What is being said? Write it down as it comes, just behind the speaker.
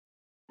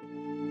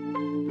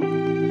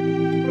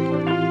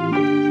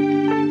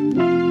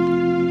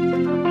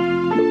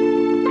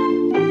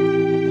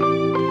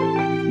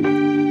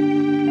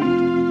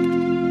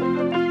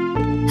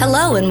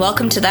Hello and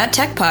welcome to That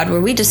Tech Pod,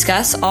 where we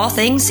discuss all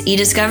things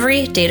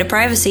e-discovery, data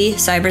privacy,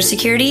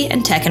 cybersecurity,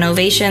 and tech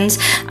innovations.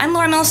 I'm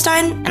Laura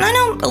Milstein, and I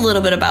know a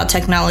little bit about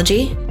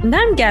technology. And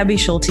I'm Gabby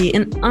Schulte,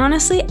 and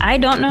honestly, I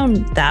don't know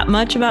that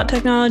much about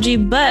technology,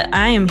 but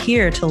I am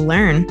here to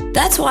learn.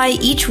 That's why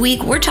each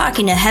week we're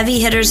talking to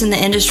heavy hitters in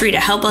the industry to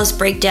help us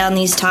break down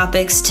these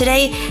topics.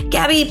 Today,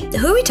 Gabby,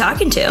 who are we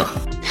talking to?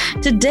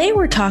 Today,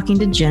 we're talking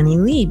to Jenny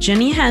Lee.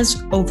 Jenny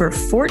has over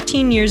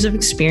 14 years of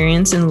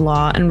experience in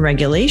law and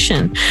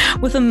regulation.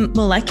 With a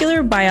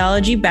molecular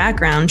biology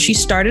background, she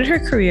started her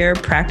career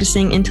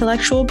practicing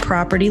intellectual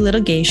property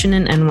litigation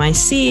in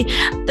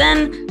NYC,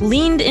 then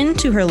leaned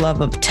into her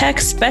love of tech,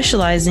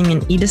 specializing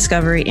in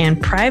e-discovery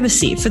and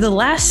privacy. For the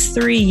last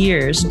 3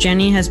 years,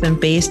 Jenny has been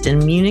based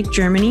in Munich,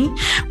 Germany,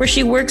 where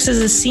she works as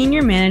a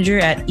senior manager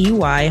at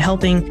EY,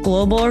 helping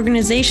global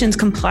organizations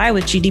comply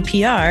with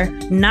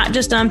GDPR, not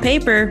just on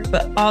paper,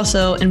 but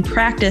also in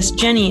practice.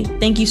 Jenny,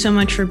 thank you so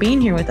much for being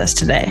here with us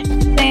today.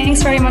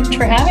 Thanks very much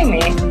for having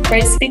me.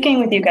 Great speaking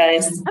with you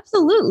guys.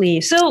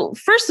 Absolutely. So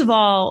first of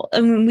all,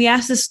 we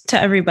ask this to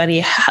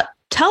everybody.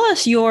 Tell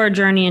us your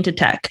journey into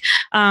tech.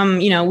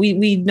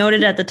 We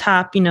noted at the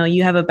top,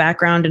 you have a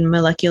background in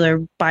molecular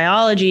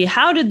biology.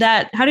 How did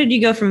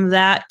you go from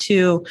that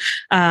to,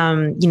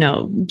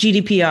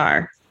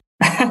 GDPR?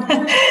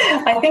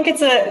 I think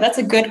that's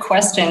a good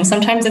question.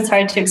 Sometimes it's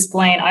hard to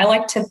explain. I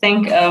like to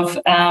think of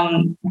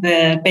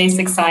the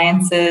basic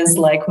sciences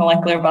like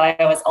molecular bio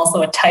as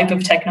also a type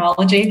of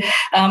technology,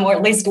 or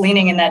at least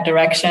leaning in that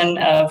direction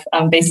of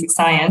basic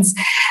science.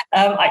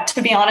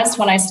 To be honest,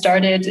 when I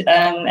started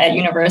at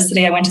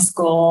university, I went to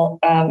school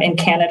in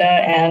Canada,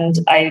 and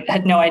I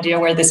had no idea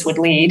where this would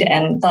lead,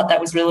 and thought that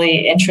was a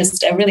really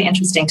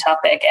interesting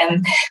topic.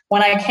 And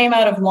when I came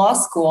out of law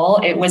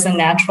school, it was a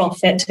natural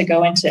fit to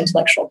go into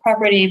intellectual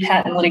property,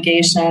 patent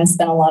litigation,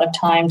 spent a lot of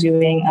time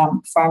doing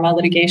pharma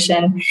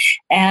litigation,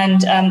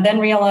 and then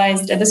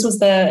realized this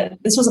was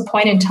a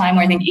point in time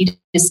where I think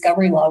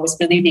e-discovery law was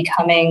really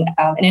becoming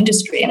an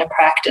industry and a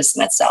practice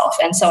in itself.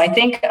 And so I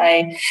think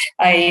I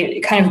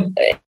kind of,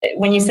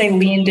 when you say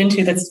leaned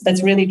into,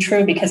 that's really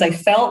true, because I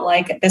felt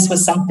like this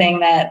was something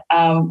that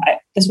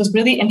this was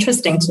really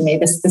interesting to me.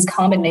 This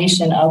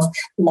combination of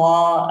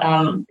law,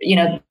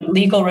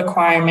 legal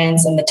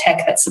requirements, and the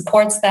tech that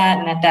supports that.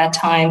 And at that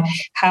time,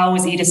 how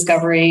was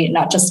e-discovery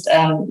not just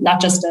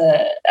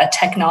a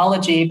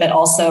technology, but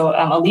also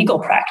a legal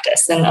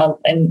practice and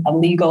a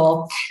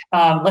legal,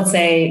 let's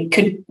say,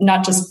 could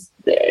not just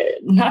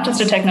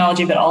a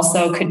technology, but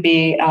also could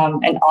be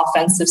an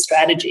offensive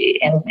strategy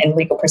in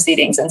legal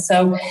proceedings. And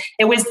so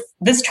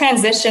this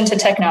transition to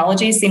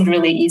technology seemed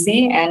really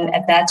easy. And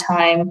at that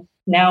time,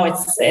 now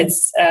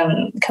it's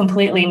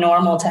completely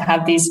normal to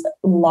have these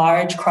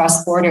large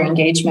cross-border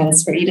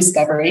engagements for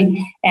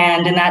e-discovery.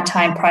 And in that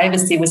time,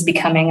 privacy was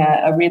becoming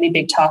a really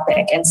big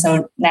topic. And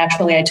so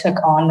naturally, I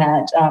took on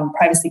that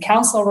privacy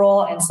counsel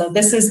role. And so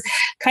this is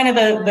kind of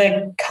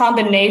the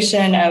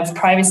combination of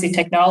privacy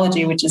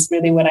technology, which is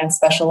really what I'm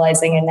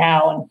specializing in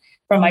now. And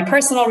for my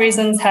personal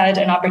reasons, had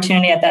an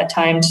opportunity at that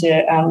time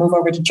to move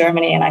over to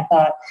Germany. And I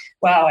thought,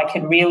 wow, I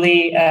could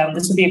really,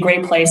 this would be a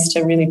great place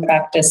to really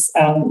practice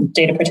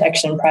data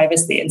protection and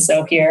privacy. And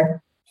so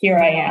here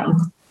I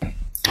am.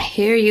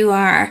 Here you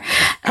are.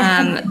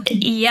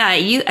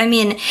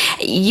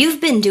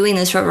 You've been doing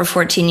this for over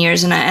 14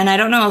 years, and I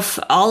don't know if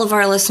all of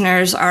our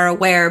listeners are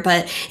aware,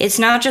 but it's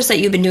not just that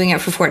you've been doing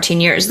it for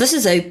 14 years. This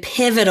is a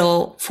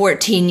pivotal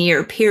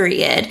 14-year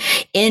period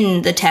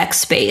in the tech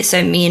space.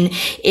 I mean,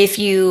 if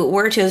you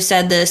were to have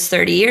said this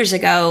 30 years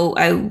ago,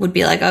 I would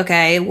be like,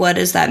 okay, what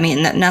does that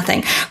mean?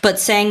 Nothing. But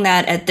saying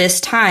that at this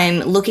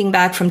time, looking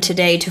back from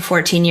today to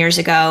 14 years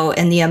ago,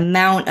 and the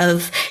amount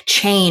of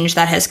change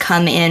that has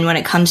come in when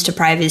it comes to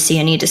privacy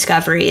and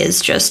e-discovery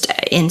is just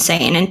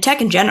insane, and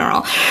tech in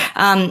general.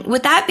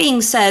 With that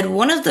being said,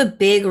 one of the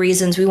big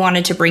reasons we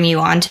wanted to bring you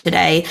on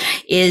today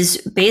is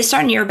based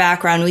on your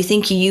background. We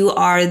think you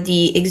are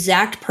the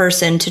exact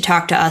person to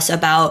talk to us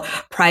about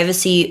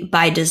privacy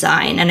by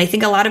design. And I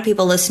think a lot of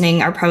people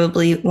listening are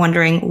probably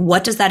wondering,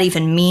 what does that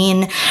even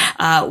mean?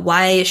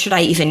 Why should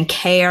I even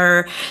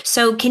care?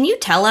 So can you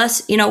tell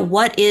us,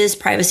 what is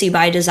privacy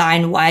by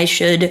design? Why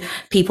should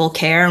people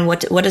care? And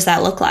what does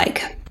that look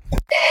like?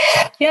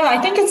 Yeah,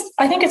 I think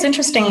it's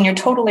interesting, and you're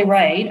totally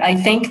right. I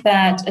think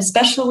that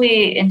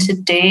especially in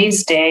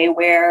today's day,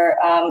 where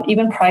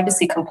even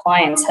privacy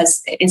compliance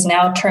is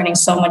now turning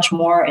so much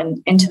more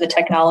into the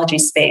technology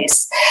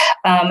space,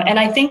 and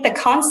I think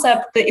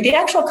the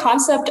actual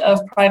concept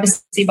of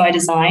privacy by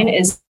design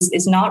is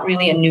not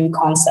really a new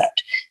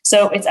concept.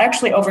 So it's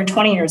actually over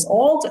 20 years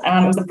old.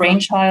 It was the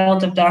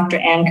brainchild of Dr.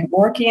 Anne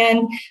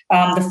Kevorkian,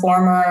 the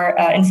former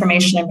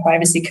Information and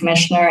Privacy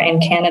Commissioner in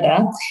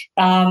Canada,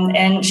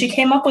 and she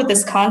came up with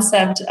this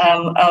concept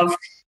of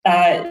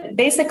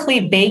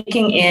basically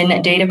baking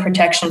in data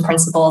protection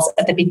principles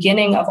at the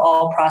beginning of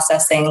all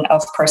processing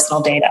of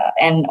personal data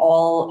and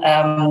all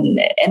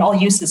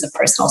uses of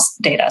personal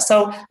data.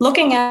 So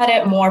looking at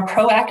it more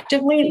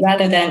proactively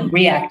rather than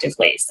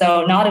reactively.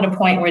 So not at a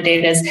point where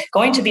data is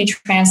going to be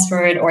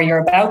transferred or you're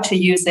about to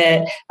use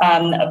it,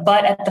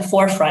 but at the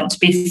forefront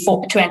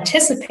to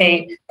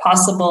anticipate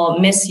possible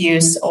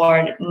misuse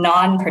or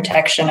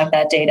non-protection of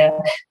that data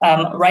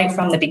right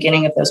from the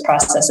beginning of those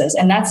processes.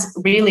 And that's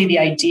really the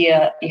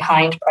idea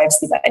behind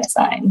privacy by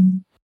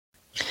design.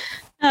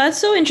 That's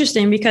so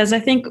interesting because I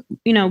think,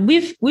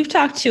 we've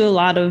talked to a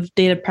lot of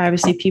data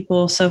privacy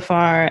people so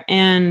far,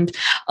 and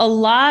a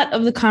lot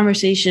of the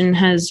conversation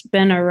has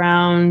been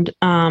around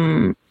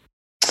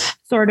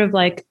sort of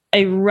like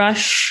a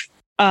rush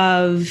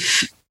of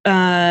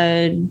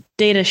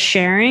data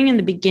sharing in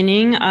the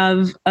beginning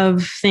of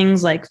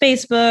things like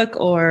Facebook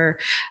or,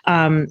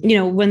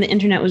 when the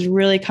internet was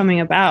really coming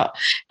about.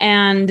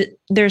 And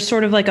there's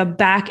sort of like a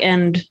back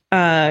end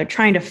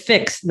trying to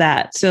fix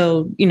that.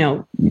 So,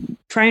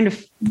 trying to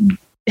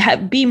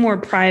be more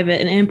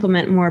private and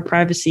implement more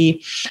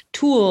privacy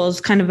tools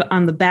kind of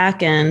on the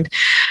back end.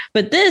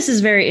 But this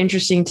is very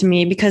interesting to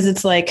me because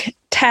it's like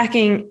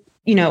tackling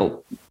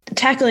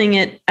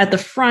it at the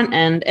front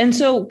end. And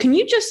so can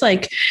you just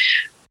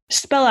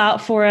spell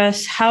out for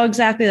us how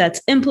exactly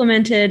that's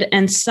implemented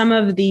and some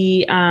of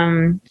the,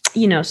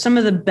 some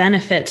of the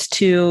benefits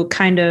to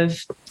kind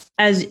of,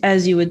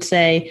 as you would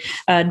say,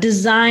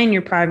 design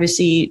your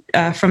privacy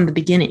from the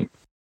beginning?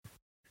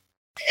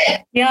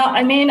 Yeah,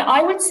 I mean,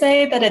 I would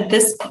say that at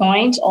this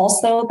point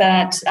also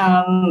that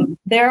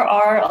there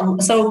are,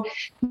 so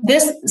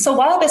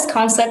while this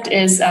concept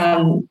is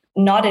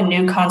not a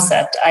new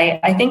concept,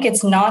 I think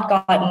it's not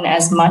gotten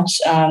as much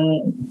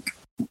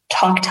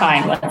talk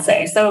time, let's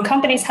say. So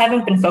companies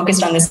haven't been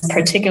focused on this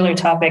particular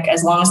topic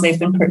as long as they've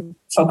been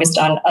focused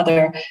on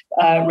other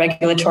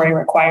regulatory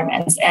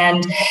requirements.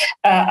 And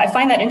I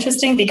find that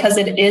interesting because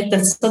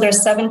so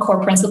there's 7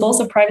 core principles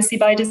of privacy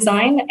by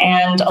design,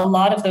 and a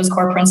lot of those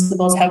core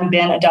principles have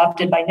been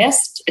adopted by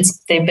NIST.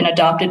 They've been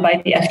adopted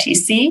by the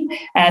FTC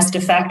as de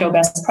facto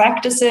best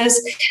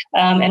practices.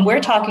 And we're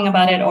talking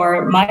about it,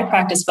 or my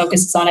practice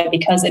focuses on it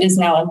because it is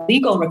now a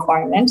legal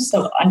requirement.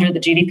 So under the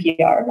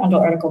GDPR, under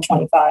Article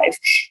 25.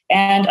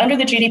 And under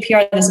the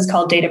GDPR, this is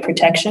called data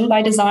protection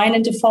by design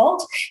and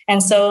default.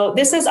 And so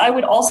this is, I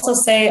would also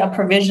say, a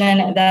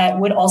provision that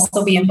would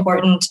also be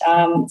important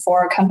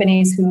for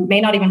companies who may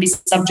not even be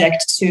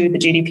subject to the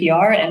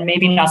GDPR and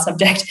maybe not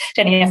subject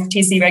to any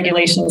FTC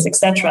regulations, et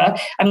cetera.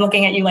 I'm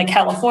looking at you like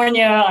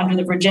California, under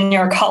the Virginia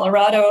or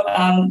Colorado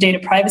data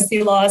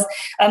privacy laws.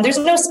 There's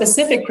no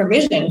specific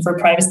provision for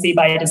privacy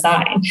by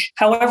design.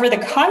 However, the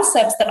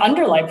concepts that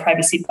underlie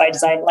privacy by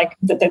design, like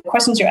the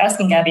questions you're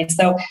asking, Gabby,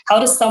 so how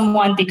does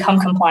someone become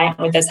compliant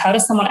with this? How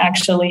does someone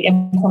actually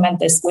implement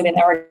this within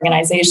their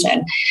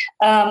organization?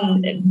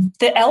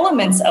 The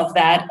elements of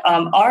that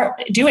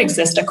do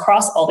exist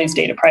across all these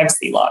data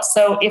privacy laws.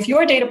 So if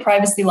your data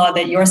privacy law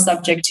that you're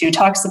subject to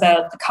talks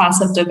about the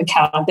concept of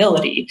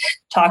accountability,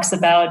 talks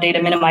about data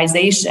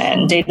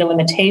minimization, data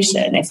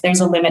limitation, if there's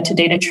a limit to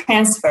data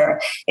transfer,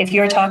 if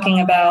you're talking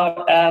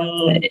about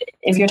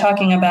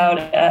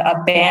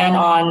a ban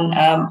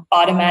on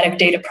automatic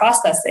data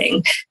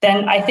processing,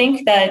 then I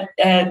think that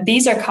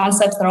these are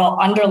concepts that are all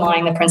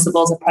underlying the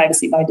principles of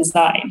privacy by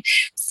design.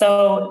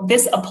 So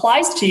this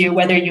applies to you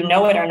whether you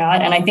know it or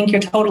not. And I think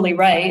you're totally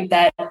right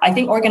that I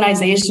think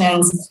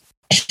organizations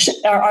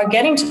are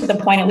getting to the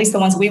point, at least the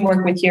ones we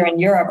work with here in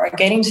Europe, are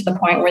getting to the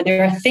point where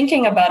they're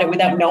thinking about it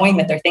without knowing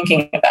that they're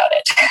thinking about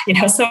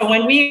it. So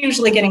when we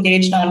usually get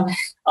engaged on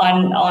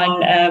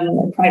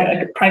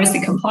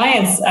privacy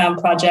compliance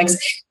projects,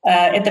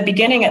 at the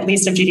beginning, at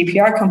least of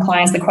GDPR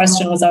compliance, the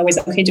question was always,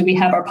 okay, do we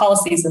have our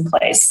policies in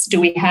place? Do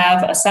we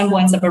have a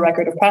semblance of a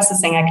record of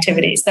processing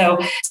activity? So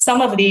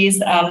some of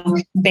these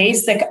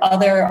basic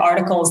other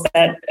articles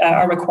that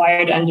are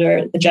required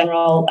under the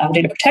general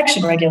data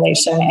protection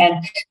regulation,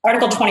 and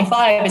Article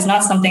 25 is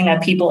not something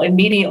that people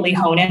immediately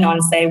hone in on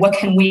and say, what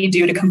can we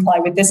do to comply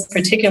with this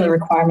particular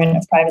requirement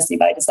of privacy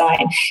by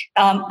design?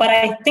 But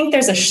I think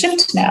there's a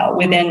shift now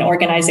within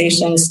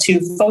organizations to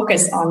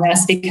focus on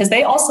this because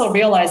they also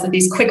realize that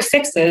these quick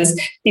fixes,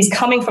 these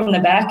coming from the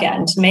back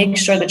end to make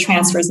sure the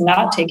transfer is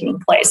not taking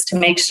place, to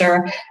make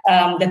sure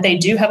that they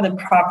do have the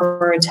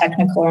proper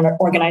technical or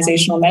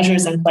organizational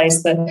measures in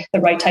place, the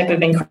right type of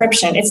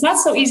encryption. It's not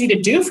so easy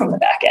to do from the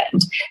back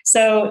end.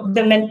 So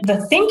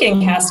the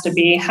thinking has to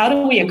be, how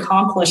do we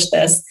accomplish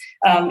this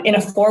in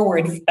a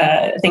forward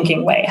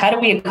thinking way? How do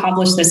we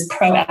accomplish this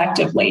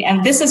proactively?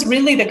 And this is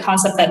really the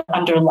concept that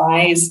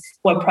underlies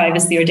what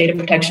privacy or data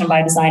protection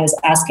by design is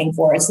asking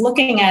for. It's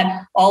looking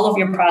at all of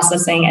your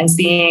processing and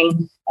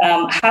seeing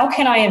how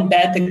can I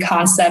embed the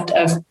concept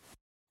of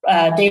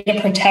data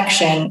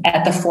protection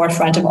at the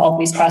forefront of all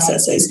these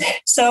processes.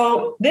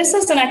 So this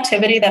is an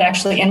activity that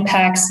actually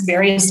impacts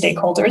various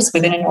stakeholders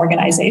within an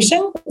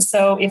organization.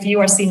 So if you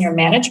are senior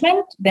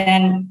management,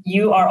 then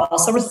you are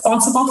also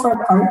responsible for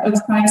a part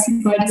of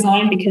privacy by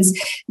design, because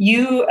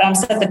you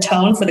set the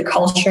tone for the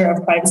culture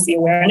of privacy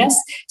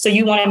awareness. So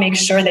you want to make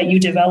sure that you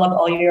develop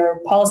all your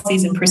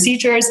policies and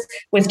procedures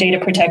with data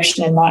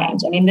protection in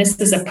mind. I mean, this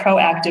is a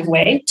proactive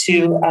way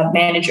to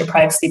manage your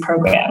privacy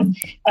program.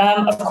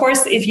 Of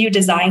course, if you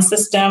design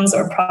systems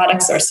or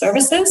products or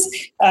services.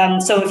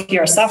 So if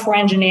you're a software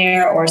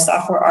engineer or a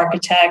software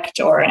architect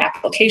or an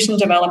application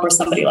developer,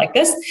 somebody like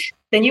this,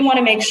 then you want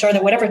to make sure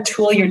that whatever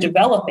tool you're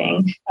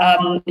developing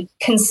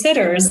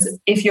considers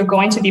if you're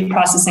going to be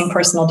processing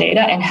personal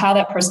data and how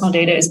that personal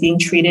data is being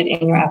treated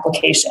in your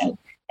application.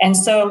 And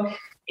so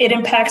it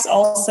impacts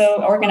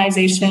also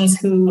organizations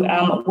who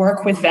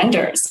work with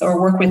vendors or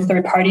work with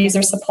third parties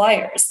or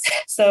suppliers.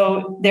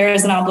 So there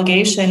is an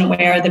obligation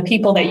where the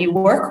people that you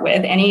work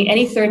with,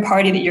 any third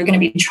party that you're going to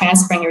be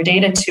transferring your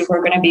data to, who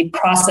are going to be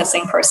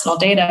processing personal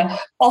data,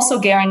 also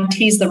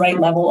guarantees the right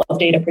level of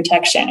data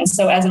protection. And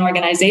so as an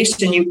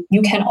organization,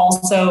 you can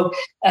also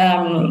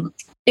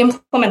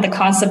implement the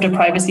concept of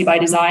privacy by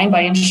design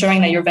by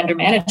ensuring that your vendor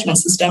management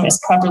system is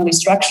properly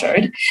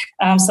structured,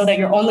 so that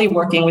you're only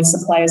working with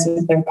suppliers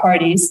with third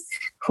parties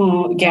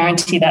who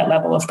guarantee that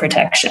level of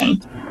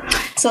protection.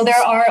 So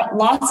there are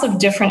lots of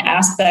different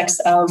aspects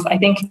of, I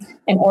think,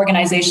 an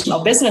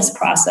organizational business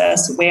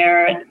process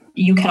where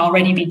you can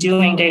already be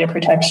doing data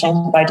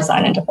protection by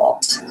design and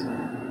default.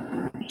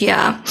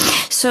 Yeah.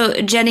 So,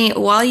 Jenny,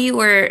 while you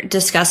were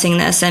discussing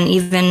this, and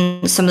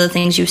even some of the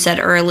things you said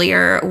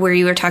earlier, where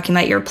you were talking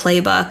about your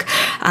playbook,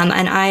 and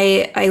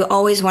I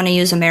always want to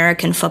use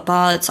American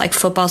football. It's like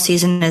football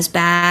season is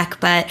back,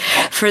 but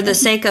for the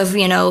sake of,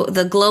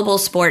 the global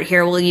sport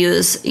here, we'll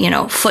use,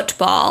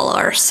 football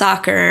or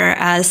soccer,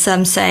 as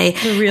some say,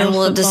 and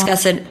we'll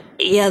discuss it.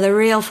 Yeah, the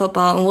real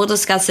football, and we'll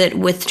discuss it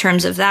with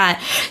terms of that.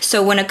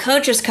 So when a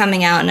coach is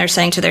coming out and they're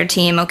saying to their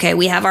team, okay,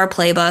 we have our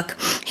playbook,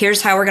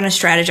 here's how we're going to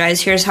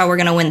strategize, here's how we're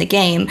going to win the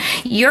game,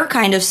 you're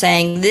kind of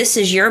saying, this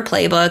is your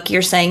playbook.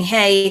 You're saying,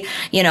 hey,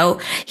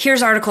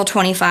 here's Article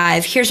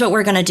 25, here's what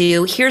we're going to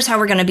do, here's how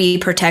we're going to be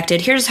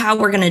protected, here's how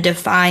we're going to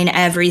define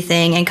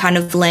everything, and kind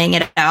of laying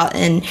it out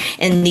in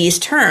these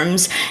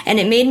terms.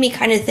 And it made me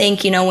kind of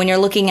think, when you're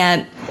looking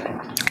at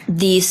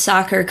the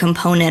soccer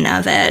component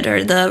of it,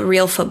 or the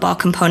real football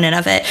component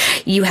of it,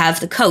 you have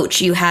the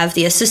coach, you have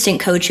the assistant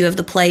coach, you have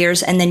the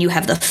players, and then you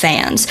have the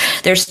fans.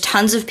 There's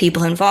tons of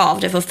people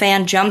involved. If a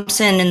fan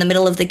jumps in the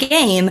middle of the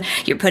game,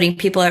 you're putting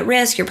people at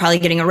risk, you're probably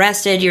getting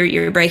arrested,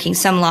 you're breaking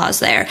some laws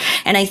there.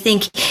 And I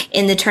think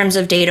in the terms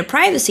of data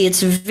privacy,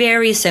 it's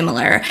very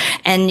similar.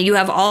 And you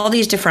have all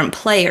these different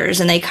players,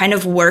 and they kind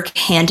of work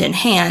hand in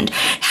hand.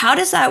 How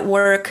does that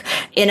work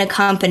in a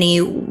company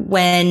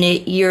when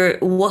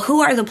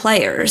who are the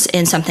players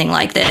in something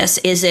like this?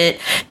 Is it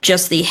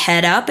just the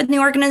head up in the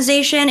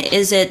organization?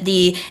 Is it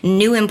the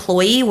new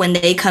employee when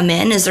they come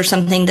in? Is there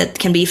something that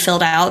can be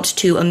filled out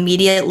to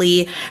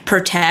immediately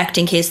protect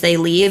in case they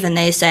leave and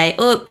they say,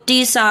 oh,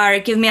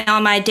 DSAR, give me all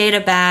my data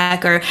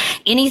back, or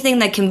anything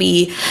that can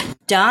be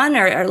done?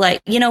 Or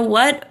like,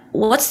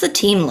 what's the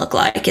team look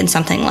like in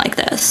something like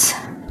this?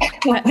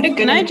 What a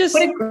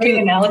great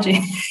analogy.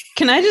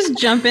 Can I just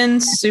jump in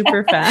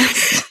super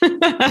fast?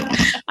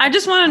 I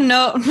just want to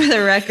note for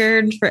the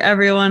record, for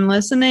everyone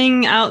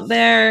listening out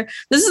there,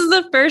 this is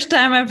the first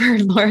time I've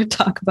heard Laura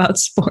talk about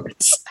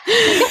sports.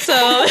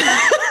 So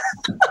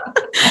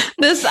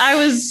I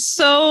was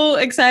so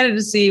excited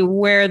to see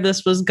where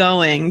this was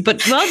going.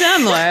 But well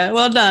done, Laura.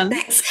 Well done.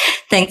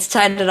 Thanks.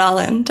 Tied it all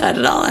in.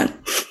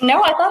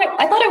 No,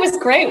 I thought it was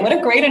great. What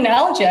a great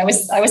analogy. I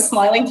was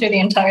smiling through the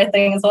entire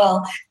thing as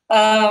well.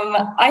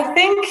 I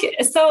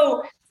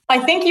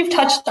think you've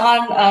touched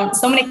on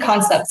so many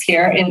concepts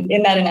here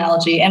in that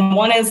analogy. And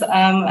one is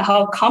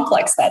how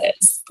complex that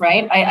is,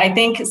 right? I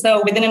think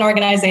so within an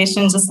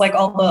organization, just like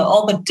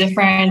all the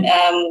different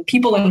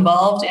people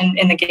involved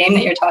in the game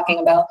that you're talking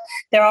about,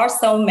 there are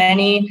so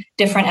many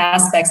different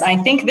aspects. I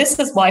think this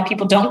is why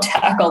people don't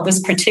tackle this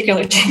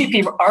particular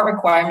GDPR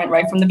requirement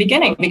right from the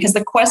beginning, because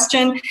the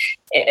question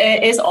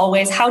is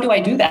always, how do I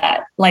do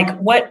that? Like,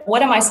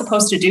 what am I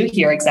supposed to do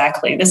here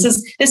exactly?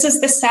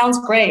 This sounds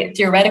great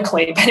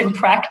theoretically, but in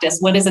practice,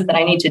 what is it that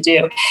I need to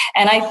do?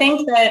 And I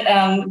think that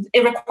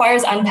it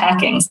requires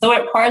unpacking. So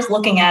it requires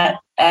looking at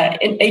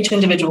each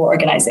individual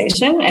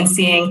organization and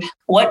seeing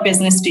what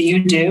business do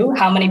you do,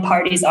 how many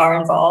parties are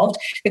involved.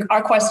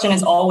 Our question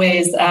is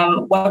always,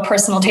 what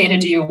personal data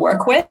do you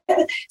work with?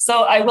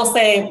 So I will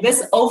say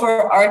this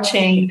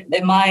overarching,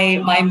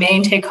 my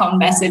main take-home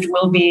message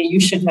will be, you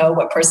should know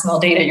what personal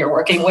data you're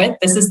working with.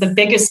 This is the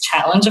biggest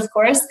challenge, of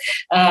course,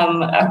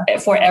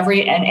 for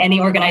every and any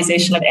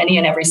organization of any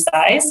and every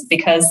size,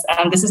 because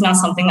this is not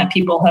something that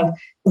people have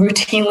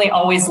routinely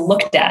always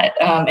looked at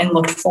and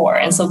looked for.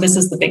 And so this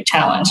is the big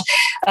challenge.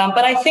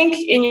 But I think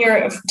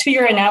to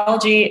your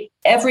analogy,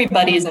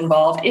 everybody is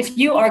involved. If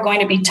you are going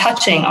to be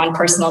touching on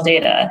personal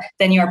data,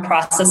 then you're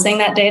processing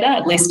that data,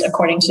 at least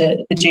according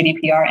to the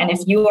GDPR. And if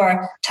you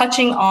are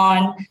touching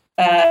on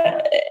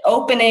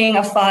opening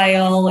a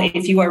file,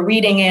 if you are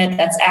reading it,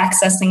 that's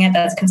accessing it,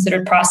 that's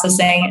considered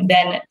processing,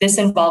 then this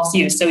involves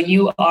you. So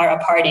you are a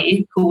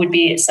party who would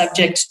be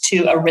subject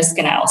to a risk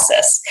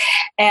analysis.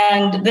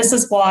 And this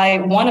is why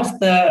one of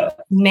the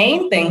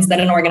main things that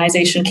an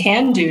organization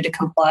can do to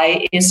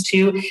comply is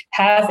to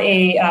have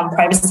a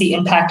privacy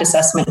impact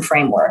assessment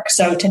framework.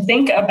 So to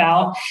think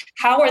about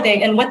how are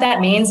they, and what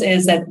that means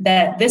is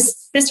that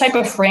this type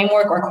of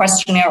framework or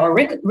questionnaire or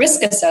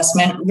risk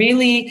assessment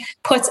really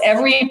puts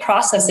every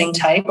processing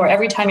type, or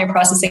every time you're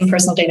processing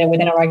personal data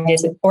within an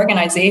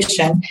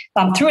organization,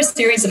 through a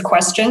series of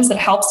questions that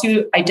helps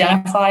you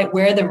identify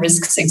where the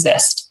risks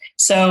exist.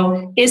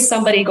 So is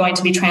somebody going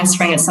to be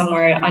transferring it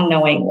somewhere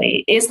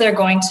unknowingly? Is there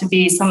going to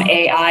be some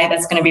AI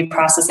that's going to be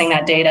processing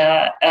that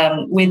data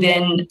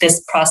within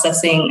this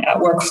processing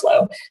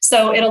workflow?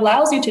 So it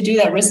allows you to do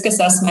that risk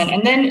assessment,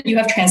 and then you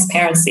have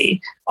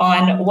transparency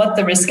on what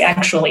the risk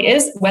actually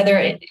is, whether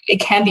it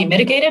can be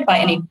mitigated by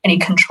any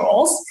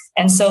controls.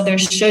 And so there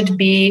should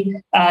be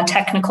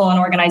technical and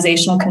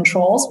organizational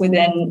controls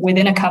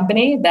within a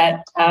company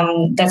that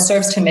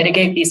serves to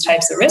mitigate these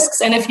types of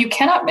risks. And if you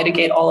cannot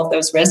mitigate all of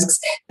those risks,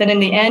 then in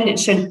the end, it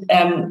should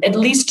at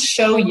least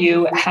show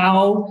you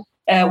how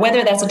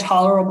whether that's a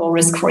tolerable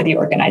risk for the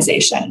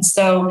organization.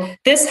 So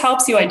this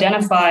helps you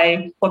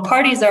identify what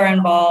parties are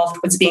involved,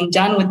 what's being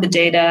done with the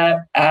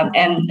data,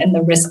 and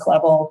the risk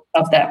level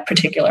of that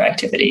particular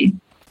activity.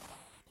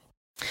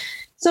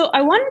 So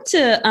I wanted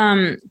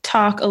to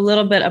talk a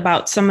little bit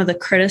about some of the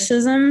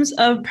criticisms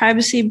of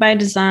privacy by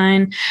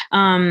design.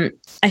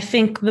 I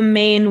think the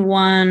main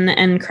one,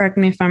 and correct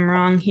me if I'm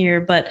wrong here,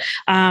 but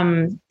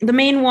the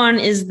main one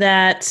is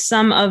that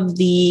some of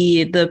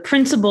the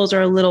principles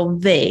are a little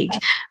vague.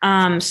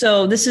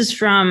 So this is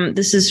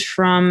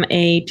from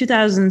a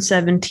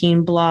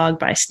 2017 blog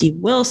by Steve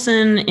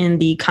Wilson in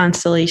the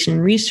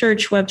Constellation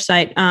Research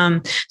website.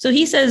 So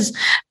he says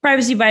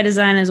privacy by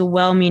design is a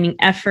well-meaning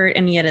effort,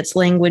 and yet its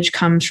language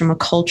comes from a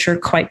culture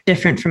quite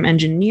different from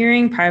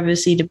engineering.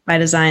 Privacy by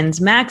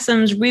design's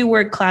maxims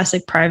rework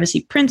classic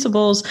privacy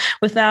principles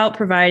without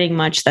providing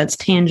much that's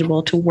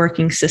tangible to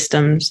working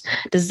systems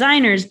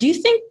designers. Do you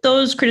think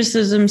those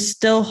criticisms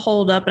still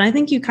hold up? And I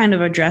think you kind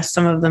of addressed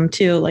some of them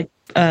too, like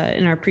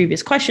in our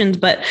previous questions,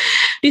 but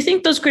do you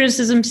think those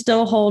criticisms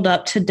still hold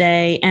up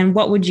today? And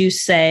what would you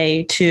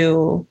say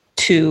to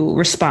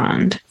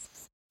respond?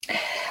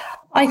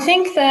 I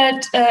think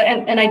that,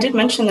 and I did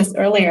mention this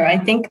earlier, I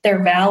think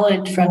they're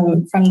valid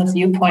from the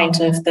viewpoint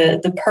of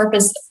the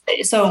purpose.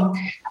 So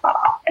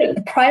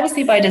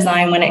privacy by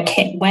design, when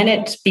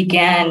it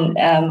began,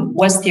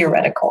 was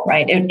theoretical,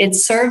 right? It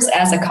serves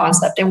as a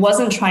concept. It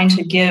wasn't trying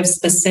to give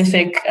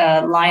specific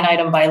line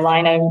item by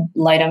line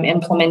item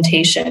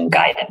implementation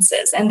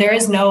guidances. And there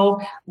is no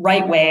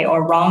right way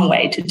or wrong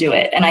way to do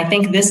it. And I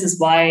think this is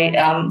why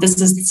this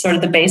is sort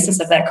of the basis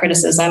of that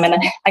criticism. And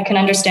I can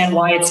understand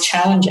why it's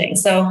challenging.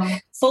 So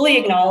fully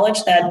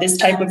acknowledge that this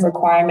type of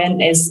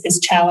requirement is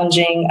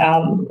challenging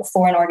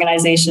for an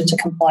organization to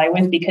comply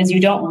with, because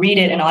you don't read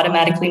it and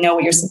automatically know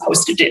what you're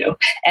supposed to do.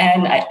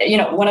 And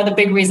one of the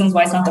big reasons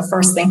why it's not the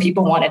first thing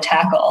people want to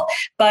tackle.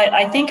 But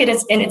I think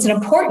it's an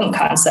important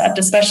concept,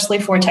 especially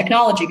for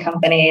technology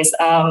companies,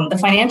 the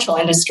financial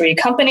industry,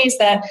 companies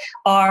that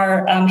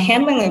are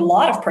handling a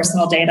lot of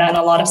personal data and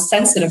a lot of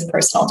sensitive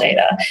personal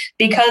data,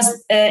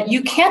 because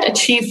you can't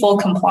achieve full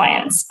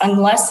compliance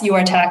unless you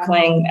are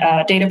tackling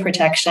data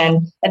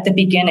protection at the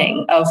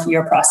beginning of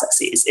your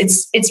processes.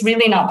 It's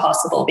really not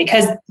possible,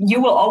 because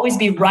you will always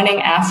be running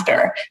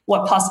after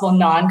what possible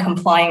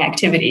non-complying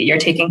activity you're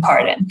taking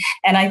part in.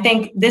 And I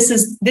think this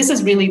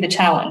is really the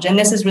challenge, and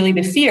this is really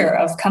the fear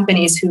of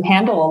companies who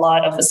handle a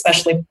lot of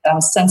especially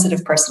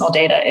sensitive personal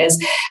data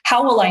is,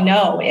 how will I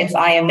know if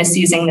I am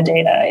misusing the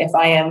data,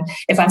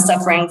 if I'm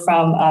suffering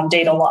from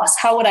data loss?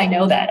 How would I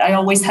know that? I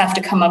always have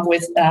to come up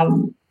with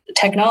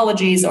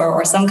technologies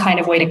or some kind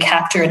of way to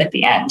capture it at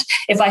the end.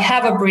 If I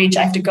have a breach,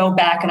 I have to go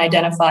back and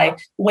identify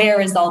where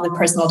is all the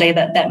personal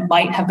data that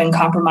might have been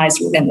compromised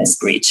within this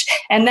breach.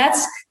 And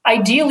that's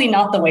ideally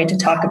not the way to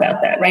talk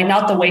about that, right?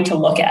 Not the way to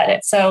look at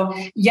it. So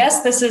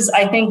yes, this is,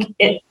 I think,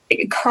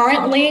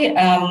 currently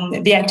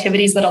the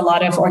activities that a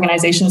lot of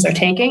organizations are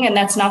taking, and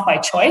that's not by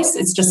choice,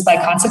 it's just by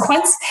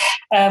consequence.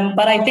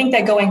 But I think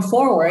that going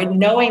forward,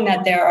 knowing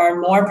that there are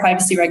more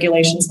privacy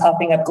regulations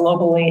popping up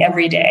globally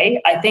every day,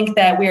 I think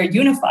that we are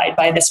unified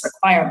by this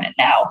requirement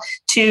now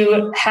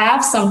to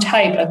have some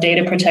type of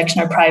data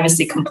protection or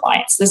privacy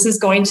compliance. This is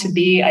going to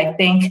be, I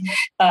think,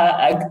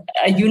 a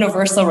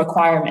universal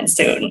requirement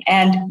soon.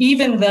 And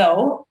even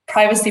though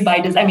privacy by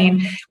design, I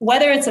mean,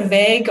 whether it's a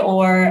vague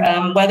or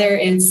whether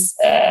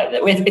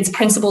its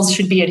principles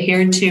should be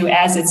adhered to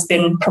as it's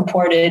been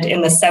purported in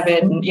the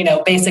 7,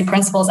 basic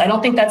principles, I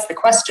don't think that's the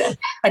question.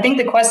 I think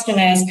the question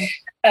is,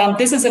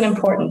 this is an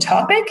important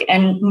topic,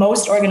 and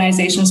most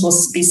organizations will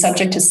be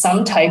subject to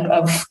some type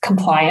of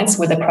compliance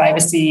with a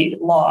privacy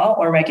law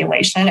or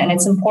regulation. And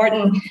it's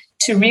important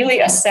to really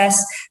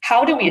assess,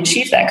 how do we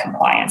achieve that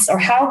compliance, or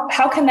how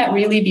can that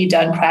really be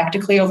done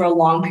practically over a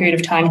long period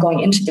of time going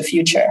into the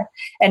future,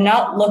 and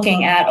not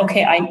looking at,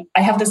 okay,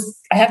 I have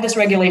this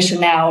regulation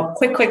now,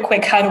 quick,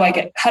 how do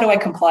I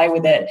comply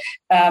with it,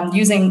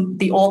 using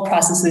the old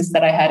processes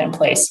that I had in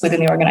place within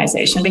the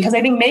organization. Because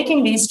I think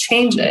making these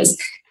changes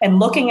and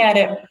looking at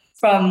it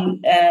from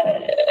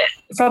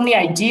the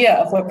idea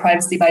of what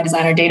privacy by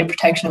design or data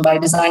protection by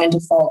design and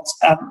default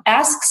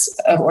asks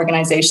of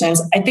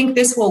organizations, I think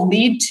this will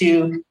lead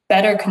to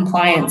better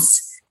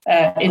compliance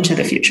into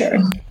the future.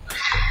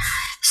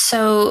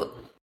 So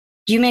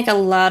you make a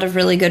lot of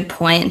really good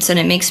points, and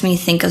it makes me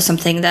think of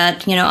something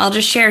that, I'll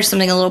just share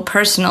something a little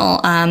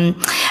personal.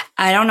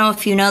 I don't know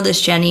if you know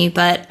this, Jenny,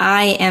 but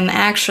I am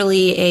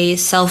actually a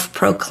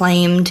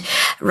self-proclaimed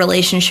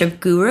relationship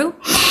guru.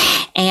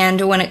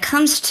 And when it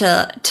comes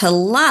to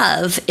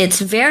love, it's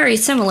very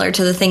similar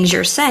to the things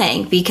you're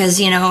saying, because,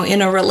 in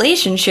a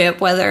relationship,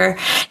 whether,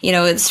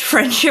 it's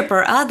friendship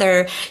or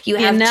other, you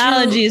have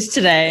analogies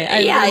today.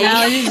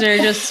 Analogies are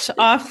just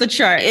off the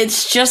chart.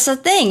 It's just a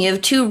thing. You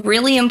have two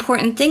really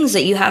important things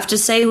that you have to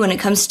say when it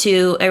comes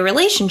to a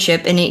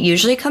relationship. And it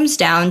usually comes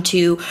down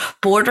to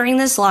bordering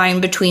this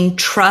line between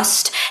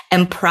trust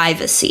and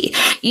privacy.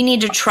 You need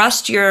to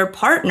trust your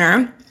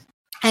partner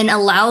and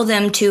allow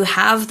them to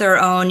have their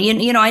own,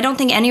 I don't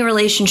think any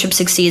relationship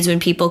succeeds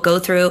when people go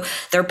through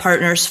their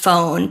partner's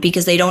phone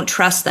because they don't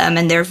trust them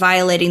and they're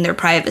violating their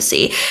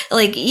privacy.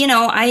 Like,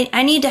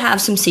 I need to have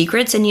some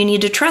secrets, and you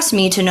need to trust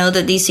me to know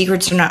that these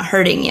secrets are not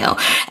hurting you.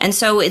 And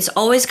so it's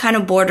always kind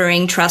of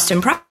bordering trust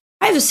and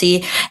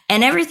privacy.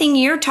 And everything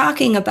you're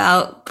talking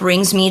about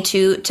brings me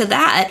to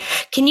that.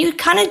 Can you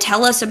kind of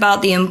tell us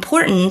about the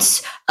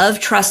importance of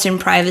trust and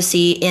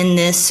privacy in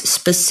this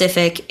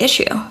specific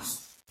issue?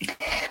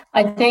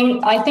 I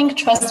think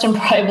trust and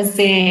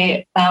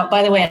privacy,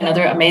 by the way,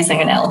 another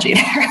amazing analogy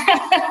there.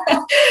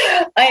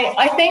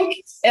 I think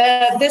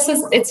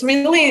it's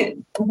really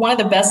one of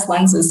the best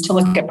lenses to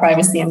look at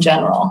privacy in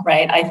general,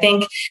 right? I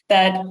think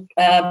that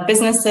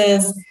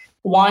businesses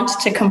want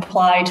to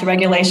comply to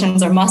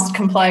regulations, or must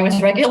comply with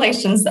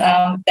regulations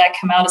that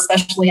come out,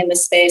 especially in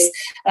this space.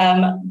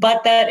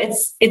 But that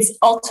it's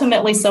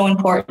ultimately so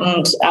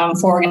important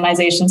for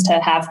organizations to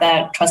have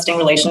that trusting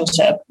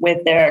relationship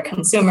with their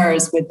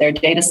consumers, with their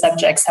data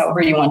subjects,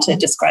 however you want to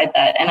describe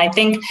that. And I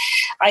think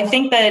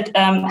that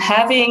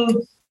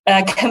having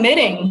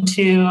committing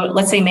to,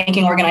 let's say,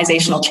 making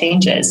organizational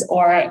changes,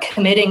 or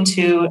committing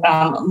to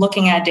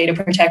looking at data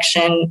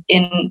protection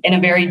in a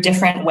very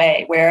different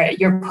way, where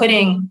you're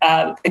putting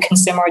the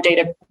consumer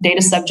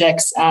data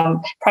subjects'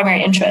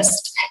 primary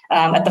interest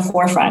at the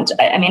forefront.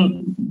 I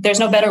mean, there's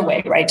no better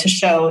way, right, to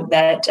show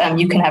that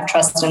you can have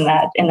trust in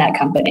that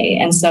company.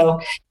 And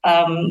so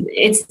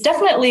it's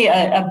definitely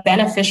a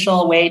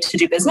beneficial way to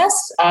do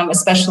business,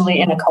 especially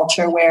in a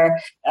culture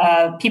where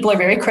people are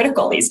very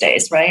critical these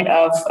days, right,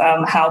 of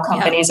how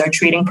companies are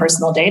treating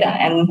personal data.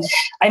 And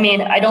I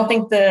mean, I don't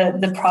think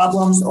the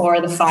problems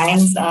or the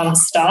fines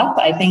stop.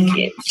 I think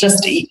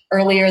just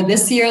earlier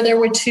this year, there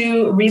were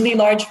two really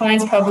large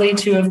fines, probably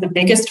two of the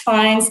biggest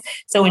fines.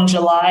 So in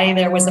July,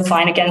 there was a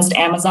fine against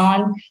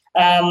Amazon,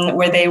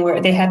 where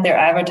they had their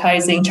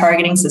advertising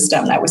targeting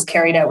system that was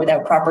carried out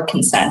without proper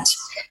consent.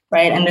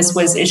 Right. And this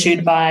was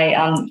issued by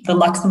the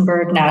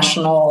Luxembourg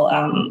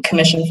National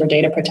Commission for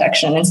Data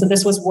Protection. And so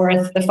this was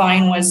the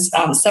fine was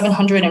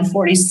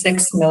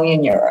 746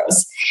 million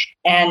euros.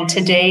 And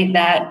today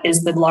that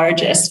is the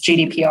largest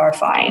GDPR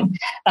fine.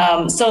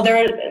 So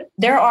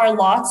there are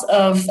lots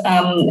of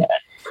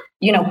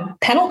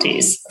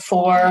penalties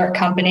for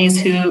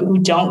companies who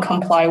don't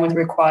comply with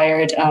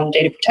required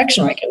data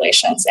protection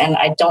regulations. And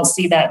I don't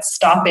see that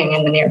stopping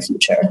in the near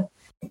future.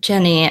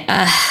 Jenny,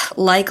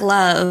 like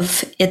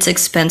love, it's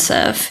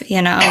expensive.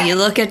 You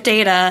look at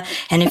data,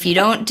 and if you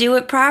don't do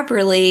it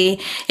properly,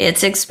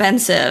 it's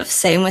expensive.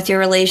 Same with your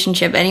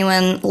relationship.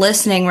 Anyone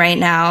listening right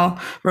now,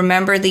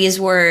 remember these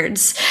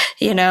words.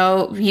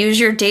 Use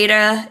your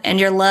data and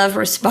your love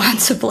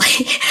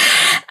responsibly.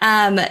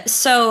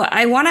 So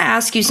I want to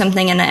ask you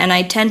something, and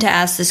I tend to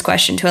ask this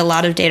question to a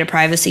lot of data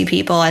privacy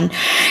people, and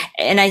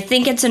I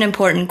think it's an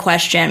important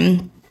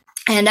question.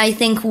 And I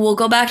think we'll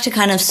go back to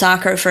kind of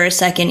soccer for a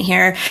second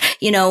here.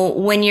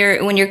 When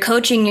you're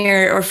coaching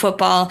or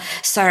football,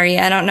 sorry,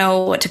 I don't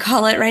know what to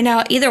call it right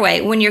now. Either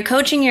way, when you're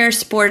coaching your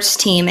sports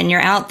team and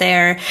you're out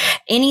there,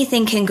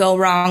 anything can go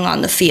wrong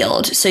on the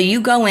field. So you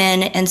go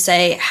in and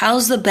say,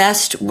 how's the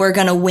best we're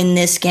going to win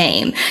this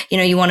game?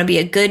 You want to be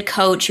a good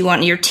coach. You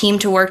want your team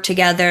to work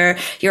together.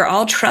 You're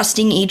all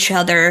trusting each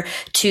other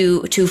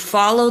to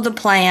follow the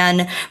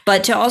plan,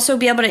 but to also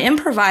be able to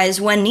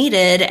improvise when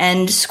needed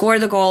and score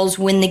the goals,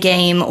 win the game.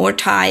 game or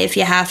tie if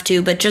you have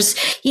to, but just,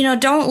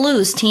 don't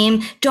lose,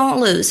 team. Don't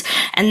lose.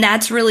 And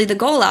that's really the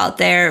goal out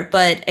there.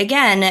 But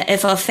again,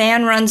 if a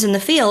fan runs in the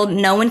field,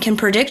 no one can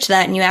predict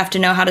that, and you have to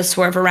know how to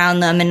swerve around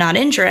them and not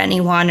injure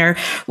anyone or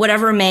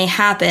whatever may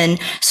happen.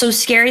 So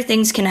scary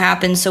things can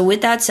happen. So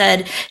with that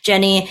said,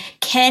 Jenny,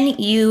 can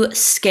you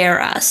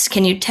scare us?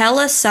 Can you tell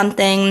us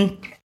something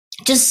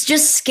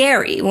just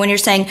scary when you're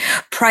saying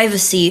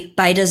privacy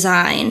by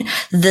design,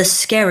 the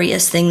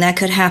scariest thing that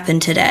could happen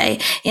today,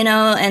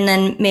 and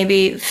then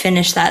maybe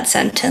finish that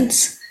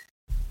sentence?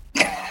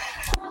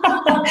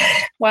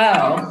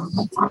 Wow.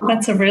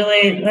 That's a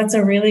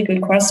really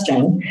good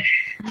question.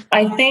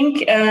 I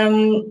think,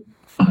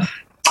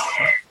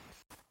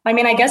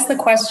 I guess the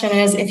question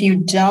is, if you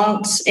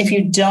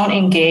don't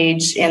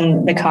engage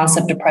in the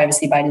concept of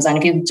privacy by design,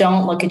 if you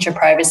don't look at your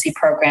privacy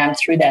program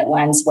through that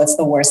lens, what's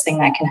the worst thing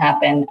that can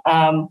happen?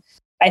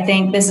 I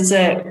think this is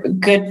a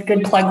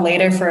good plug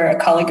later for a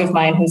colleague of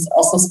mine who's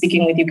also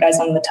speaking with you guys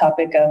on the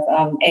topic of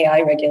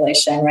AI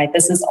regulation, right?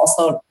 This is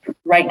also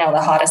right now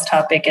the hottest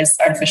topic is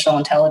artificial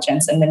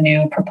intelligence and the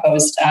new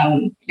proposed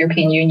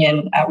European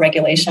Union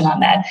regulation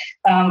on that.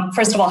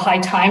 First of all,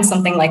 high time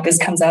something like this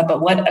comes out, but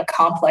what a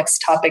complex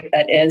topic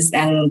that is.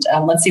 And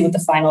let's see what the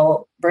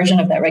final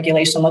version of that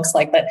regulation looks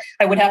like. But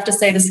I would have to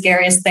say the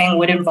scariest thing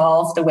would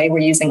involve the way we're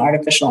using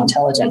artificial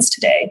intelligence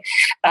today.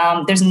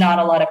 There's not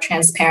a lot of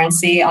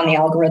transparency on the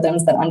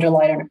algorithms that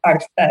underlie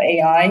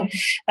AI.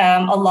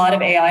 A lot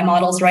of AI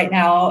models right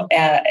now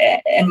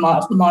and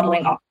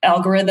modeling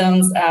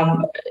algorithms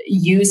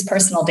use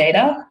personal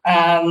data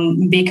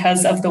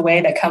because of the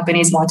way that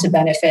companies want to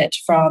benefit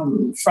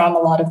from a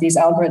lot of these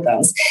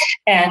algorithms.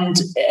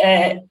 And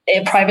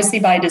privacy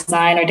by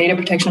design or data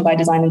protection by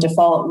design and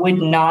default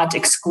would not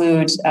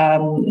exclude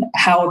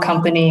how a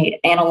company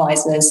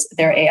analyzes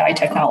their AI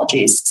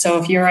technologies.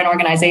 So if you're an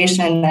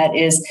organization that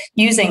is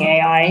using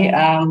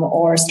AI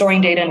or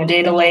storing data in a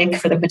data lake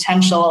for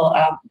potential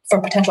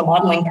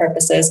modeling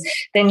purposes,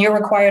 then you're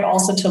required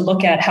also to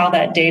look at how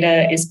that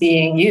data is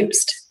being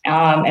used.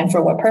 And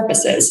for what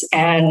purposes,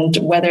 and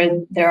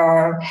whether there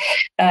are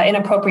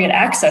inappropriate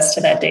access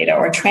to that data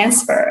or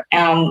transfer.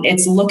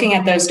 It's looking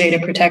at those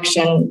data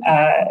protection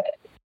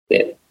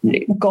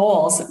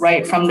goals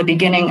right from the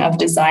beginning of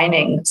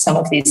designing some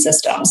of these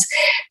systems.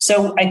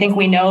 So I think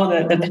we know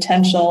that the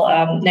potential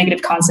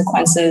negative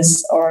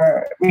consequences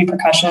or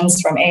repercussions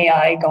from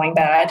AI going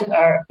bad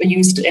are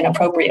used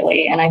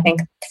inappropriately. And I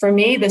think for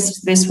me,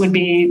 this would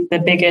be the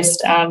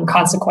biggest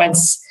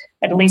consequence,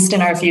 at least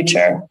in our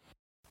future.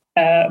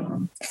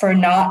 For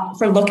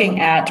looking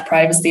at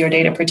privacy or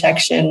data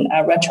protection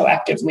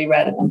retroactively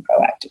rather than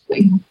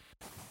proactively.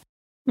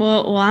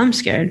 Well, I'm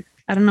scared.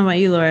 I don't know about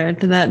you, Laura.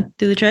 Did that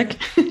do the trick?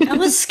 I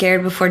was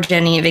scared before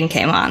Jenny even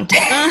came on.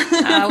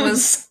 I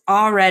was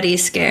already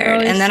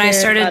scared. And then I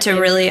started to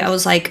I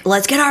was like,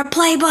 let's get our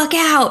playbook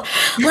out.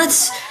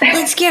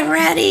 Let's get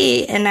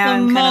ready. And now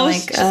I'm kind of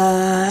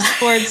like,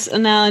 sports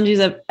analogies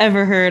I've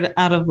ever heard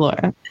out of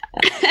Laura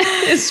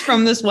is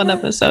from this one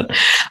episode.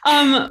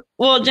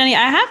 Well, Jenny,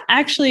 I have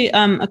actually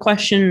a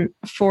question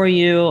for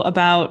you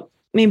about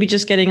maybe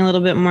just getting a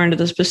little bit more into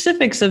the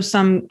specifics of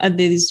some of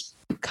these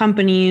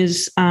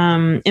companies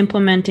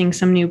implementing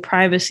some new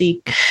privacy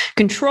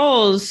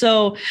controls.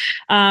 So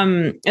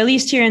at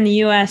least here in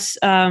the US,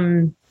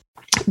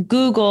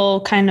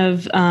 Google kind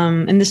of,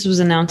 and this was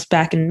announced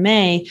back in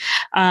May,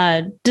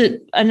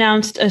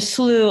 announced a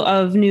slew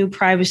of new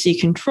privacy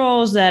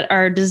controls that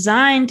are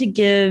designed to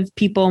give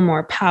people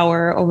more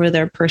power over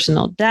their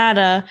personal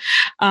data.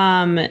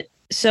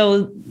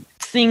 So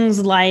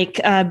things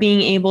like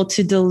being able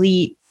to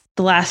delete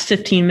the last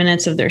 15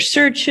 minutes of their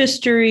search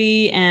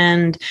history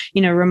and,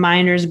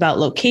 reminders about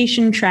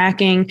location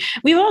tracking.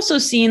 We've also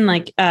seen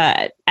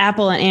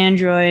Apple and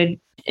Android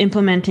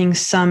implementing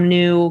some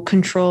new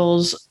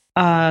controls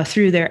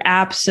through their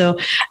apps. So,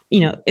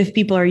 if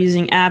people are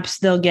using apps,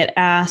 they'll get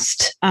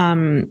asked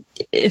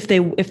if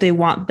they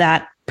want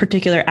that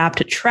particular app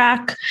to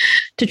track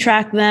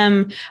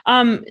them.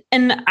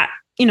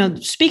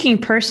 Speaking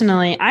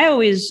personally, I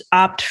always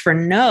opt for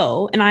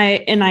no. And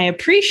I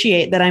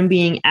appreciate that I'm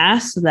being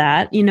asked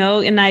that,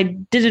 and I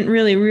didn't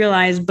really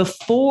realize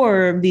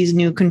before these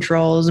new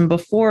controls and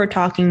before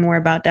talking more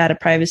about data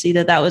privacy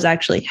that was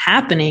actually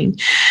happening.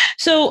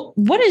 So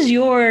what is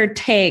your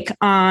take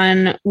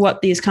on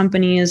what these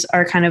companies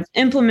are kind of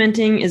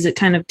implementing? Is it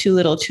kind of too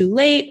little, too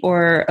late,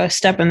 or a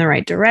step in the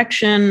right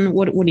direction?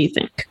 What do you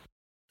think?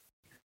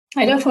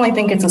 I definitely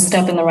think it's a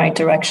step in the right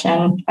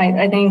direction.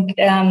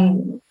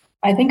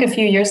 I think a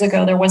few years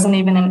ago,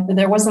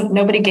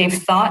 nobody gave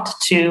thought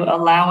to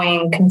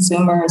allowing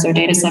consumers or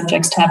data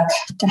subjects to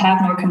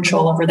have more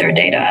control over their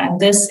data. And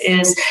this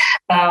is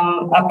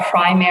a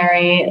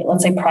primary,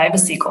 let's say,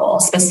 privacy goal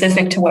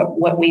specific to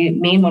what we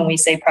mean when we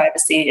say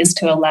privacy is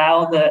to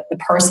allow the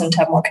person to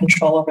have more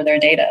control over their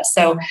data.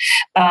 So,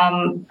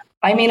 a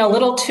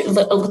little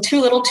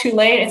too little, too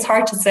late. It's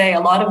hard to say. A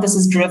lot of this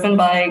is driven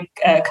by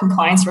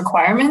compliance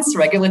requirements,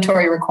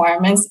 regulatory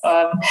requirements.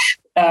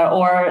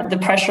 or the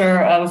pressure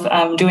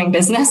of doing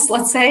business.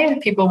 Let's say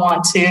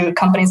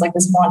companies like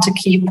this want to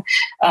keep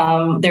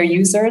their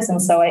users,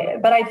 and so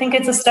but I think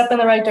it's a step in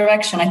the right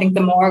direction. I think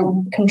the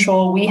more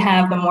control we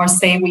have, the more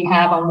say we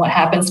have on what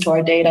happens to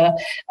our data,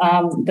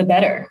 the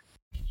better.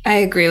 I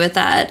agree with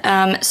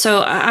that.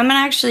 So I'm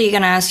actually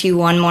going to ask you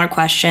one more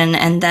question,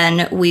 and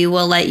then we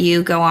will let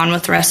you go on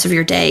with the rest of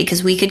your day,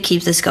 because we could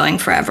keep this going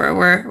forever.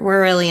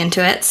 We're really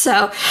into it.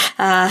 So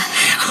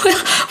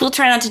we'll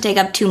try not to take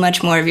up too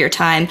much more of your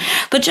time.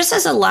 But just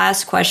as a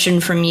last question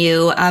from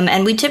you,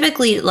 and we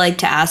typically like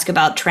to ask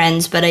about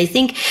trends, but I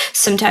think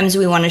sometimes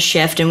we want to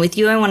shift. And with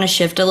you, I want to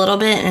shift a little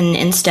bit and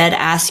instead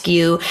ask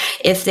you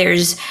if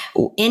there's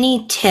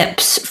any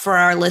tips for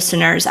our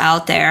listeners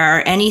out there,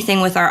 or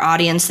anything with our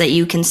audience that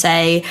you can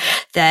say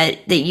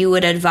that you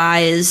would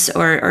advise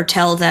or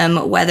tell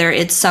them, whether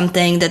it's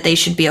something that they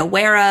should be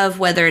aware of,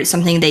 whether it's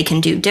something they can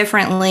do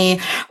differently,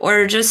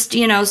 or just,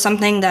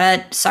 something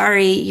that,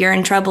 sorry, you're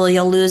in trouble,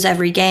 you'll lose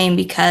every game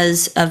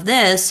because of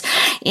this.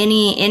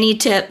 Any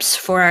tips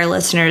for our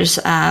listeners?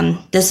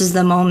 This is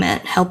the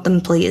moment. Help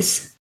them,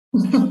 please.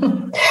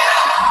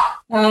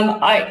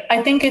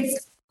 I think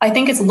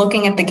it's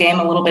looking at the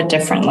game a little bit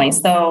differently.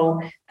 So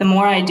the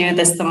more I do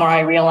this, the more I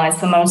realize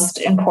the most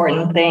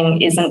important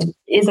thing isn't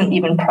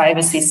even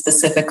privacy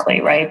specifically,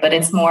 right? But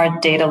it's more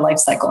data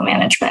lifecycle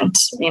management,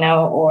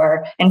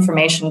 or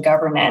information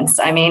governance.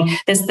 I mean,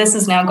 this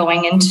is now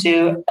going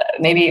into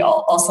maybe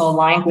also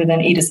aligned with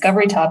an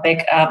e-discovery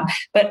topic.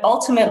 But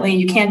ultimately,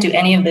 you can't do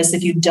any of this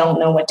if you don't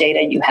know what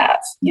data you have.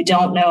 You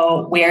don't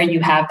know where you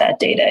have that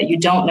data. You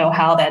don't know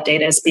how that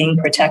data is being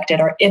protected,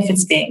 or if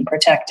it's being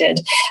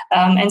protected.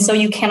 And so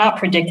you cannot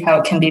predict how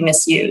it can be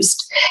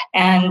misused.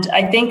 And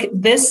I think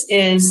this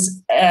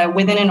is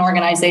within an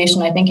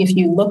organization. I think if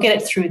you look at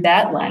it through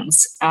that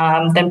lens,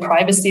 then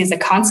privacy is a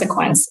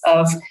consequence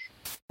of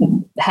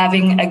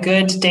having a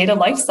good data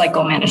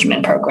lifecycle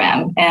management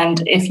program.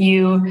 And if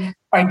you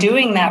are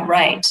doing that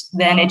right,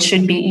 then it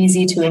should be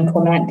easy to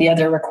implement the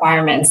other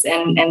requirements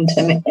and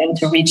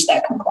to reach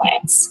that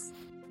compliance.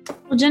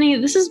 Well, Jenny,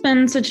 this has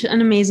been such an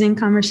amazing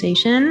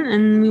conversation,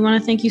 and we want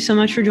to thank you so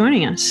much for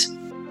joining us.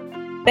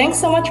 Thanks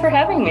so much for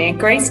having me.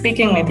 Great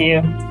speaking with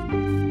you.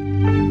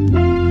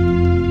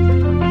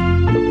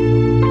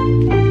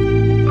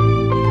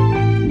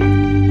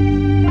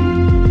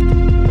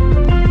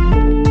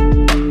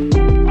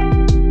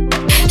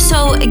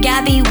 So,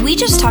 Gabby, we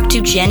just talked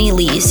to Jenny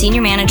Lee,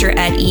 Senior Manager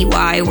at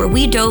EY, where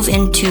we dove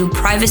into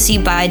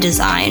privacy by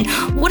design.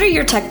 What are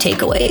your tech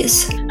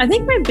takeaways? I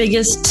think my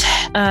biggest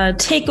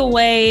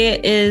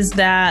takeaway is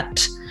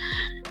that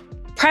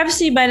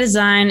privacy by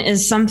design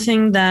is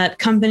something that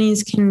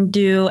companies can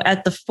do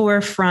at the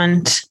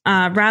forefront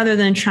rather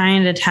than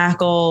trying to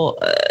tackle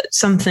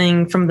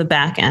something from the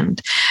back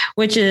end,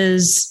 which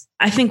is,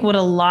 I think, what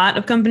a lot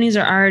of companies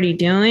are already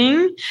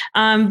doing.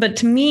 But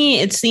to me,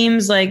 it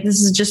seems like this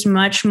is just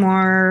much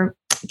more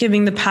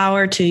giving the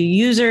power to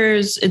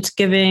users. It's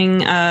giving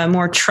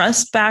more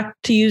trust back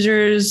to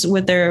users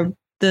with the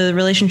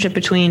relationship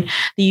between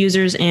the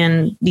users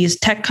and these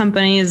tech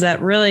companies that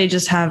really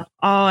just have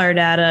all our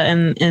data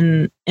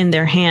in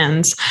their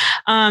hands.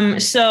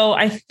 So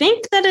I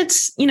think that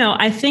it's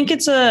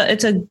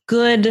a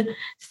good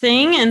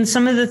thing. And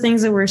some of the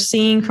things that we're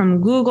seeing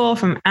from Google,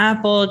 from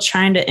Apple,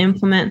 trying to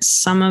implement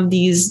some of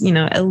these,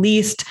 at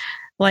least,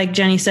 like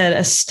Jenny said,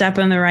 a step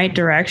in the right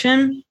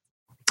direction,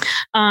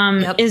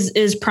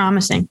 is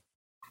promising.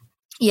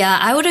 Yeah,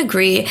 I would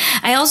agree.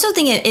 I also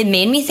think it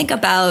made me think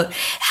about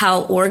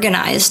how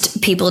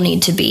organized people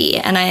need to be.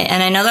 And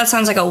I know that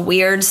sounds like a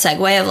weird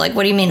segue of like,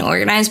 what do you mean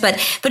organized? But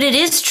it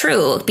is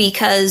true,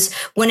 because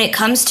when it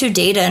comes to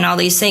data and all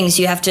these things,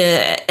 you have to,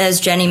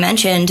 as Jenny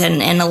mentioned,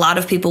 and a lot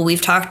of people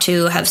we've talked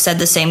to have said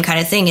the same kind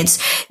of thing. It's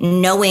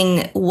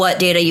knowing what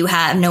data you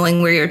have,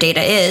 knowing where your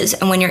data is.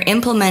 And when you're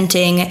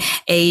implementing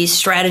a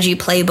strategy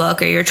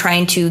playbook, or you're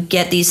trying to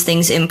get these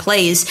things in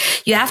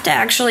place, you have to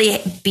actually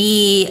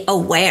be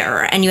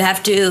aware. And you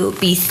have to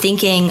be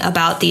thinking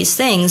about these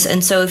things.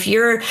 And so if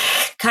you're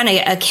kind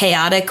of a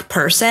chaotic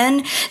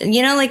person,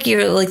 like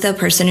you're like the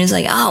person who's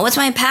like, oh, what's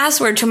my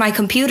password to my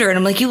computer? And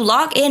I'm like, you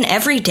log in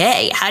every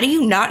day. How do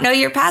you not know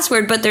your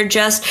password? But they're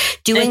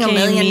just doing a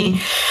million.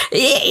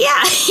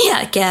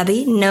 Yeah,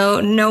 Gabby.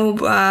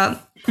 No,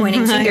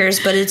 pointing fingers,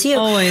 but it's you.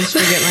 Always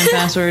forget my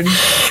password.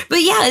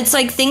 But yeah, it's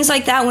like things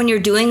like that. When you're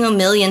doing a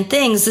million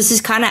things, this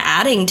is kind of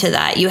adding to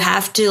that. You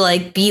have to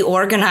like be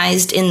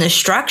organized in the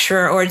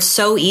structure, or it's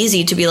so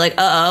easy to be like,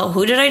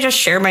 who did I just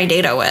share my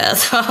data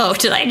with? Oh,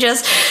 did I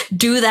just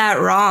do that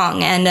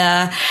wrong? And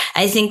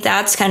I think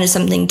that's kind of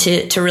something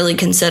to really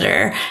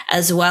consider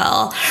as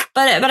well.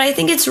 But I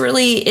think it's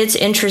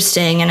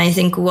interesting. And I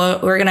think we're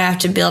going to have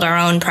to build our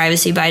own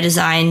privacy by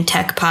design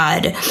tech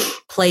pod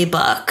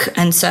playbook.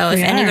 And so if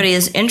anybody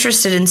is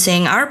interested in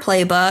seeing our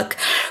playbook,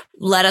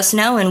 let us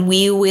know and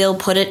we will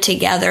put it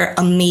together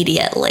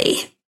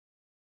immediately.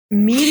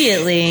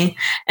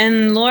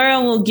 And Laura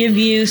will give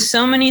you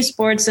so many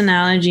sports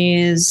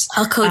analogies.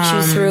 I'll coach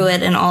you through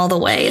it in all the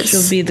ways.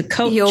 She'll be the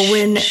coach. You'll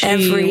win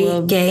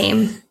every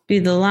game. be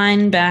the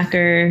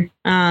linebacker.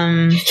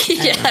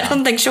 I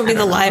don't think she'll be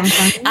the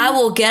linebacker. I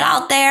will get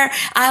out there.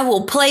 I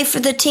will play for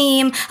the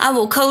team. I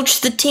will coach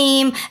the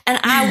team,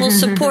 and I will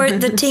support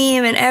the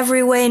team in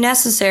every way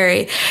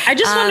necessary. I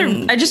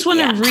just want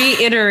to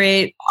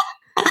reiterate.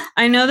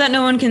 I know that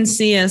no one can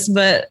see us,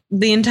 but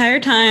the entire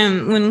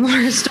time when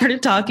Laura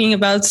started talking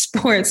about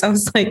sports, I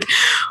was like,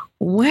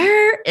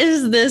 where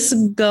is this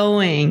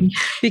going?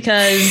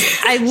 Because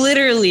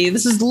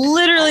this is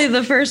literally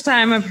the first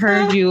time I've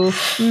heard you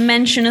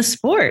mention a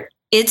sport.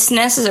 It's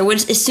necessary.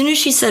 Which, as soon as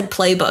she said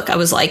playbook, I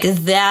was like,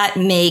 that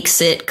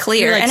makes it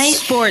clear. Like, and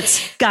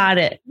sports, got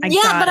it. But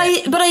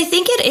I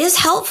think it is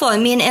helpful. I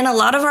mean, in a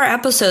lot of our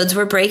episodes,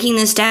 we're breaking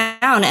this down,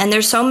 and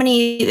there's so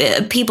many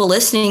people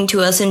listening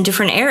to us in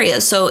different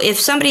areas. So if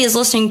somebody is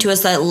listening to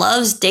us that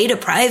loves data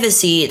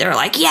privacy, they're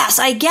like, yes,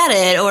 I get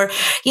it. Or,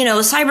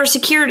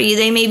 cybersecurity,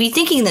 they may be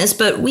thinking this,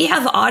 but we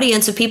have an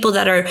audience of people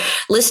that are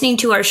listening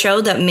to our show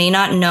that may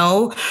not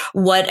know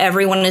what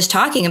everyone is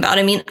talking about.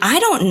 I mean, I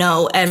don't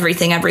know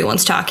everything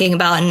everyone's talking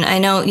about, and I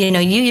know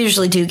you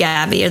usually do,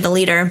 Gabby, you're the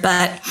leader,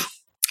 but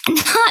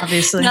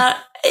obviously,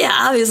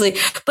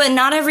 but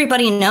not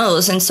everybody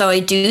knows. And so I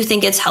do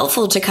think it's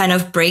helpful to kind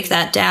of break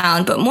that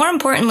down. But more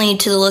importantly,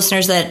 to the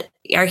listeners that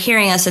are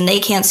hearing us and they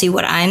can't see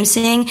what I'm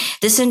seeing,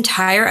 this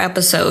entire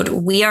episode,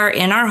 we are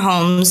in our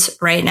homes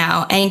right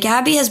now, and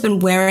Gabby has been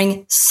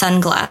wearing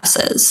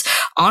sunglasses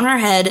on her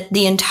head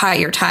the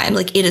entire time.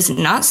 Like, it is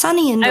not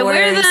sunny indoors. I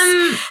wear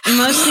them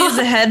mostly as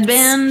a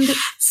headband.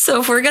 So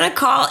if we're going to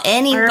call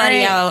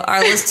anybody out,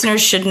 our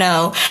listeners should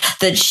know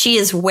that she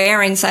is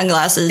wearing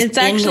sunglasses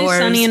indoors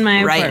sunny in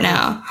my right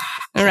now.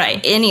 Right.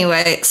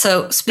 Anyway,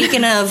 so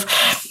speaking of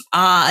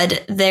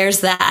odd,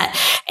 there's that.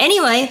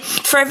 Anyway,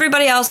 for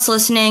everybody else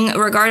listening,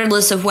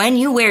 regardless of when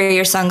you wear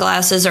your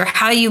sunglasses or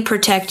how you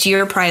protect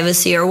your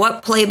privacy or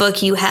what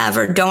playbook you have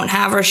or don't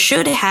have or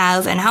should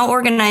have and how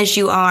organized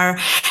you are,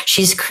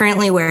 she's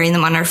currently wearing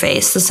them on her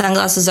face. The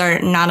sunglasses are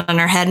not on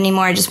her head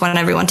anymore. I just want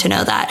everyone to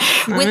know that.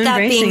 With that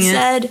being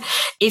said,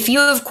 if you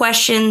have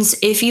questions,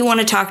 if you want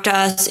to talk to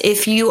us,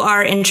 if you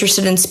are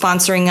interested in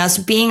sponsoring us,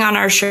 being on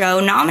our show,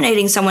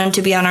 nominating someone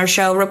to be on our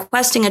show,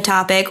 requesting a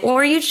topic,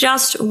 or you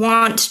just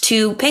want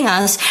to ping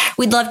us,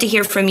 we'd love to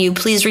hear from you.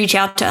 Please reach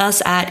out to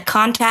us at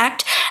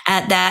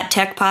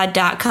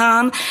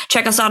contact@thattechpod.com.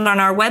 Check us out on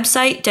our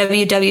website,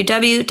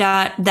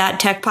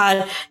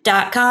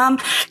 www.thattechpod.com.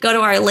 Go to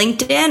our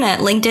LinkedIn at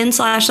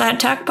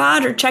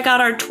LinkedIn/thattechpod, or check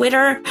out our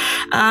Twitter,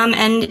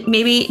 and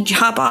maybe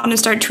hop on and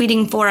start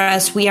tweeting for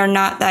us. We are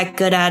not that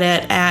good at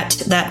it at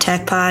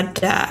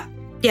thattechpod. At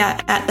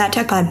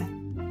thattechpod.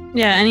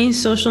 Yeah, any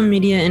social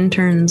media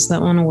interns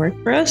that want to work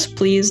for us,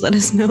 please let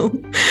us know.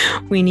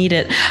 We need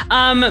it.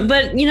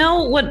 But you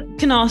know what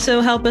can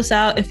also help us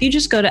out? If you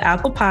just go to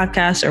Apple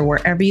Podcasts or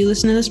wherever you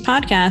listen to this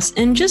podcast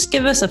and just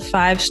give us a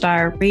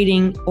 5-star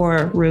rating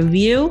or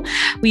review,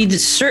 we'd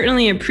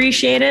certainly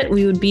appreciate it.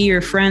 We would be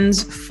your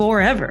friends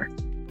forever.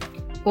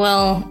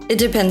 Well, it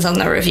depends on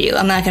the review.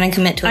 I'm not going to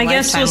commit to a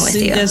lifetime with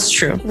you. That's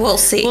true. We'll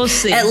see.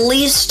 At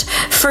least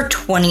for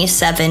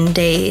 27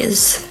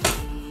 days.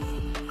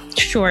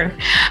 Sure.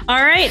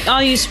 All right,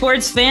 all you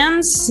sports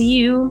fans, see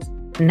you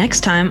next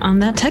time on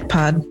That Tech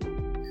Pod.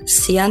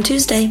 See you on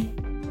Tuesday.